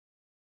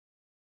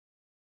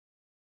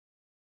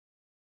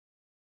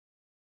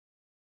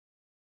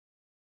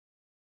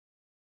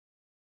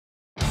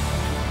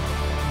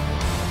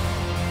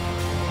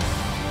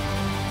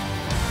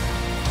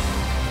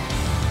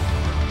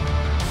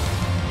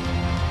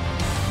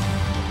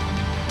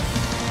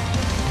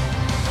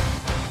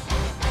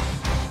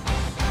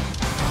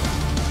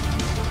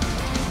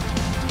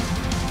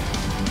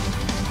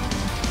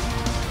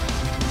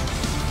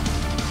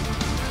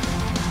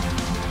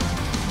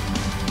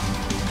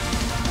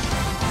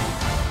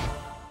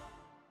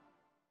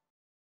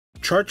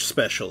charge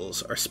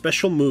specials are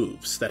special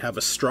moves that have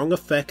a strong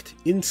effect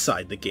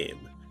inside the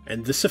game,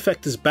 and this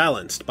effect is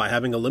balanced by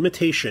having a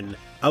limitation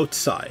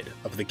outside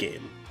of the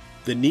game.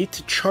 The need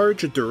to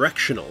charge a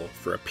directional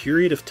for a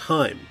period of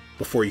time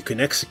before you can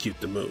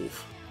execute the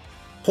move.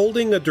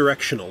 Holding a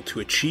directional to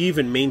achieve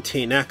and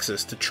maintain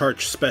access to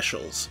charge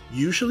specials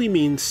usually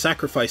means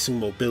sacrificing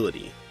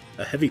mobility,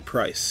 a heavy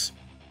price.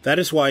 That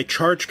is why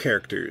charge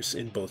characters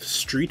in both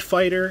Street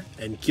Fighter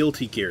and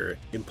Guilty Gear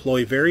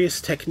employ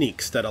various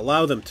techniques that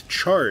allow them to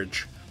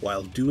charge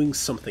while doing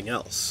something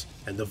else,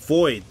 and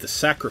avoid the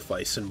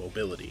sacrifice in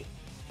mobility.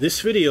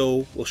 This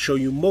video will show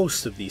you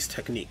most of these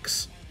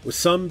techniques, with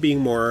some being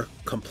more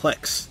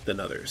complex than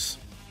others.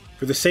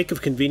 For the sake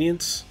of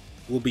convenience,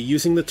 we'll be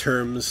using the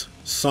terms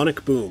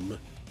Sonicboom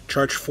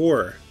Charge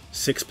 4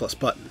 6+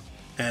 button,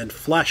 and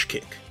Flash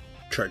Kick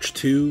Charge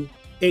 2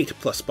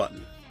 8+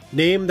 button.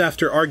 Named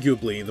after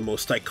arguably the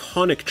most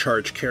iconic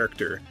charge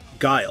character,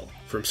 Guile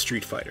from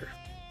Street Fighter.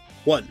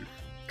 1.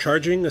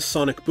 Charging a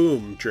sonic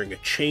boom during a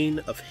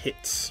chain of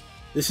hits.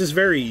 This is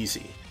very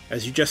easy,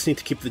 as you just need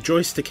to keep the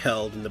joystick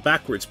held in the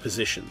backwards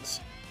positions.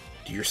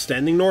 Do your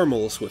standing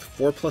normals with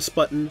 4+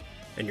 button,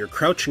 and your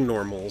crouching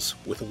normals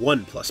with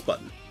 1+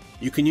 button.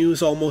 You can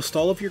use almost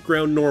all of your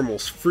ground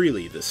normals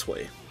freely this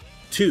way.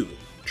 2.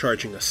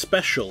 Charging a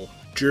special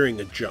during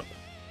a jump.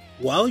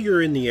 While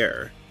you're in the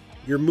air,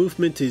 your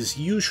movement is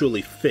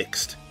usually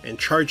fixed, and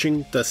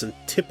charging doesn't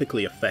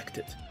typically affect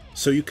it.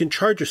 So you can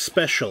charge a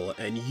special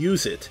and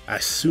use it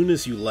as soon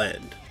as you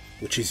land,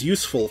 which is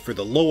useful for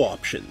the low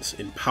options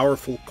in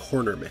powerful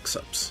corner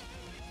mix-ups.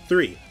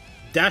 3.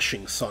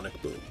 Dashing Sonic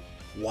Boom.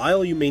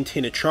 While you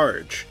maintain a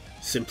charge,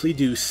 simply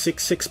do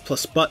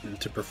 6+ button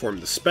to perform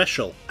the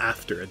special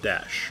after a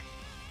dash.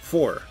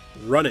 4.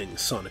 Running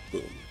Sonic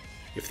Boom.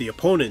 If the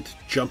opponent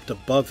jumped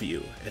above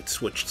you and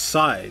switched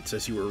sides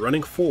as you were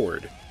running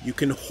forward, you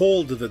can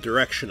hold the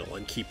directional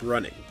and keep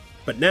running,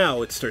 but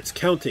now it starts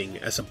counting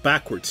as a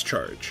backwards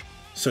charge,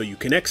 so you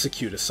can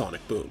execute a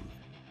Sonic Boom.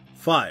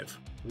 5.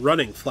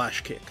 Running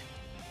Flash Kick.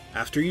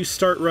 After you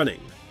start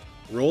running,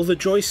 roll the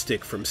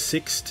joystick from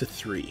 6 to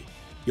 3.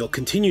 You'll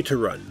continue to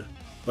run,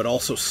 but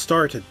also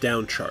start a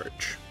down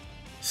charge.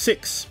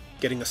 6.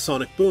 Getting a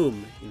Sonic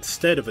Boom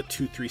instead of a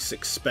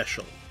 2-3-6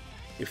 special.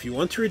 If you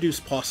want to reduce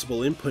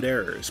possible input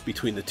errors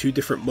between the two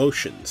different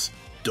motions,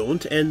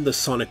 don't end the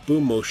Sonic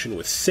Boom motion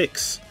with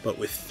 6, but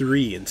with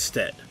 3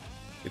 instead.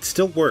 It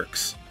still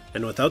works,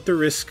 and without the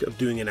risk of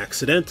doing an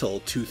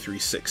accidental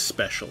 2-3-6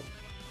 special.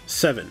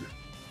 7.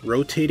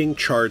 Rotating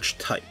charge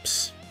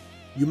types.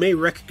 You may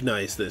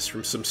recognize this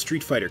from some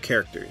Street Fighter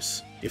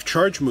characters. If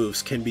charge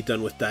moves can be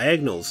done with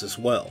diagonals as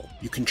well,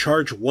 you can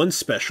charge one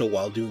special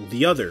while doing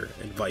the other,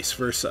 and vice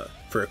versa,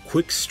 for a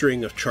quick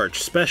string of charge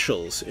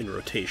specials in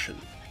rotation.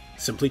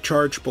 Simply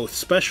charge both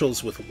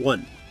specials with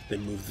 1,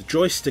 then move the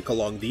joystick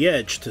along the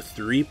edge to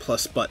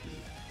 3+ button,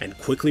 and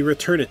quickly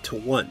return it to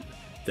 1,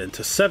 then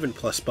to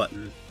 7+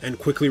 button, and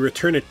quickly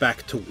return it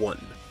back to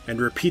 1,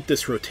 and repeat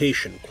this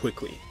rotation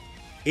quickly.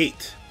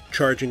 8.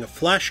 Charging a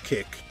flash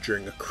kick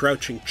during a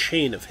crouching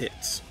chain of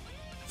hits.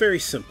 Very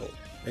simple,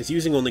 as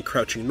using only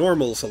crouching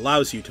normals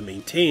allows you to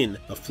maintain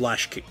a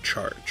flash kick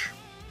charge.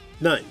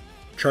 9.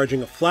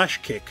 Charging a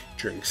flash kick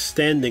during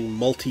standing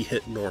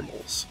multi-hit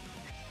normals.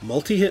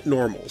 Multi-hit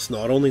normals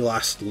not only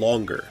last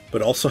longer,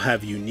 but also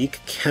have unique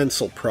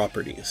cancel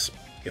properties.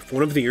 If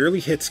one of the early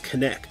hits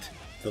connect,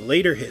 the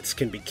later hits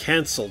can be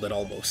cancelled at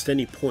almost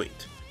any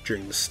point,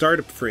 during the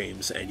startup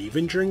frames and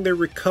even during their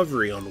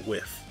recovery on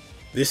whiff.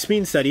 This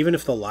means that even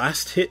if the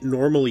last hit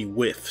normally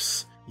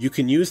whiffs, you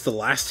can use the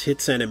last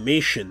hit's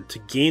animation to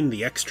gain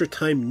the extra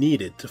time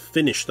needed to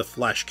finish the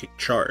flash kick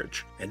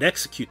charge, and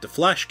execute the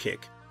flash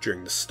kick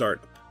during the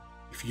startup.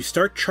 If you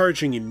start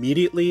charging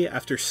immediately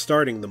after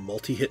starting the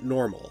multi-hit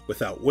normal,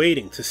 without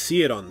waiting to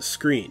see it on the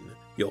screen,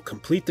 you'll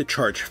complete the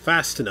charge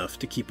fast enough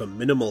to keep a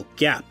minimal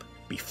gap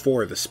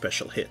before the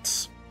special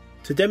hits.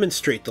 To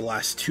demonstrate the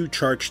last two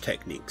charge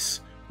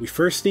techniques, we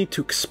first need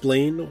to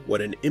explain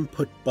what an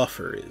input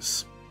buffer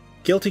is.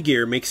 Guilty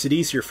Gear makes it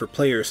easier for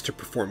players to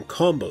perform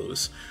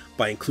combos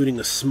by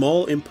including a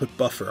small input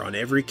buffer on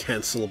every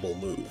cancelable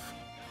move.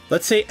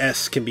 Let's say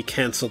S can be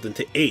cancelled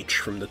into H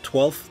from the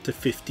 12th to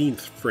 15th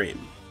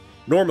frame.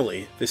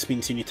 Normally, this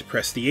means you need to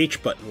press the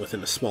H button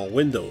within a small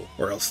window,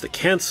 or else the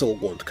cancel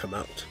won't come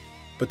out.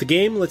 But the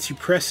game lets you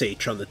press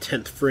H on the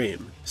 10th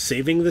frame,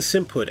 saving this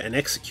input and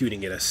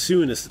executing it as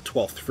soon as the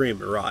 12th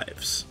frame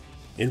arrives.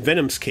 In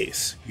Venom's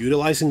case,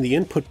 utilizing the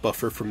input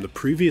buffer from the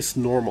previous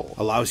normal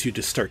allows you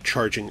to start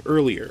charging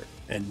earlier,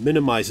 and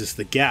minimizes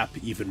the gap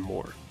even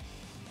more.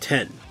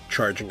 10.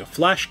 Charging a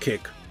flash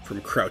kick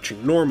from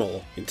crouching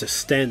normal into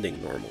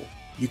standing normal.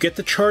 You get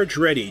the charge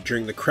ready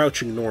during the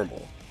crouching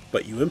normal,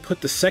 but you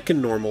input the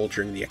second normal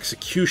during the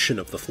execution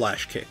of the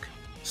flash kick.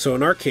 So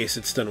in our case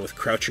it's done with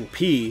crouching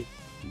P,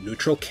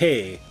 neutral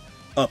K,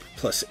 up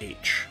plus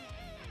H.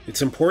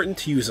 It's important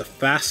to use a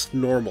fast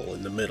normal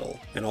in the middle,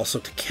 and also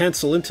to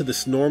cancel into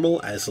this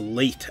normal as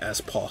late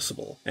as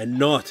possible, and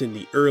not in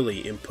the early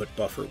input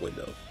buffer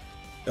window.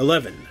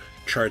 11.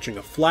 Charging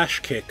a flash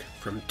kick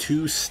from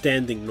two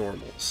standing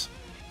normals.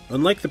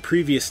 Unlike the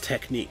previous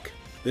technique,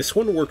 this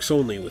one works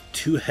only with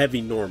 2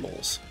 heavy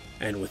normals,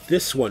 and with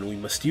this one we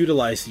must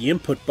utilize the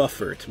input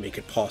buffer to make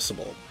it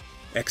possible.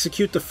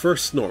 Execute the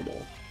first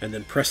normal, and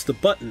then press the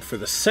button for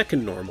the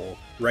second normal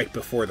right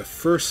before the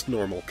first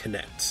normal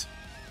connects.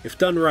 If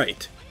done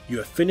right, you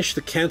have finished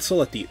the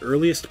cancel at the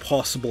earliest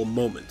possible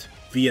moment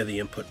via the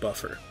input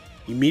buffer.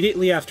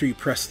 Immediately after you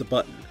press the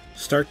button,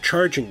 start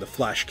charging the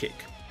flash kick.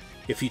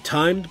 If you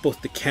timed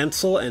both the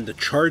cancel and the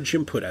charge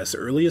input as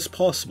early as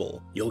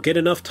possible, you'll get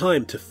enough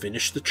time to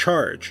finish the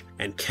charge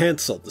and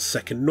cancel the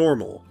second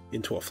normal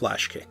into a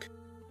flash kick.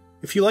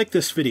 If you like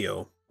this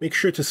video, make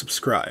sure to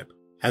subscribe,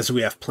 as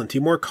we have plenty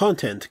more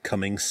content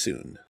coming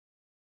soon.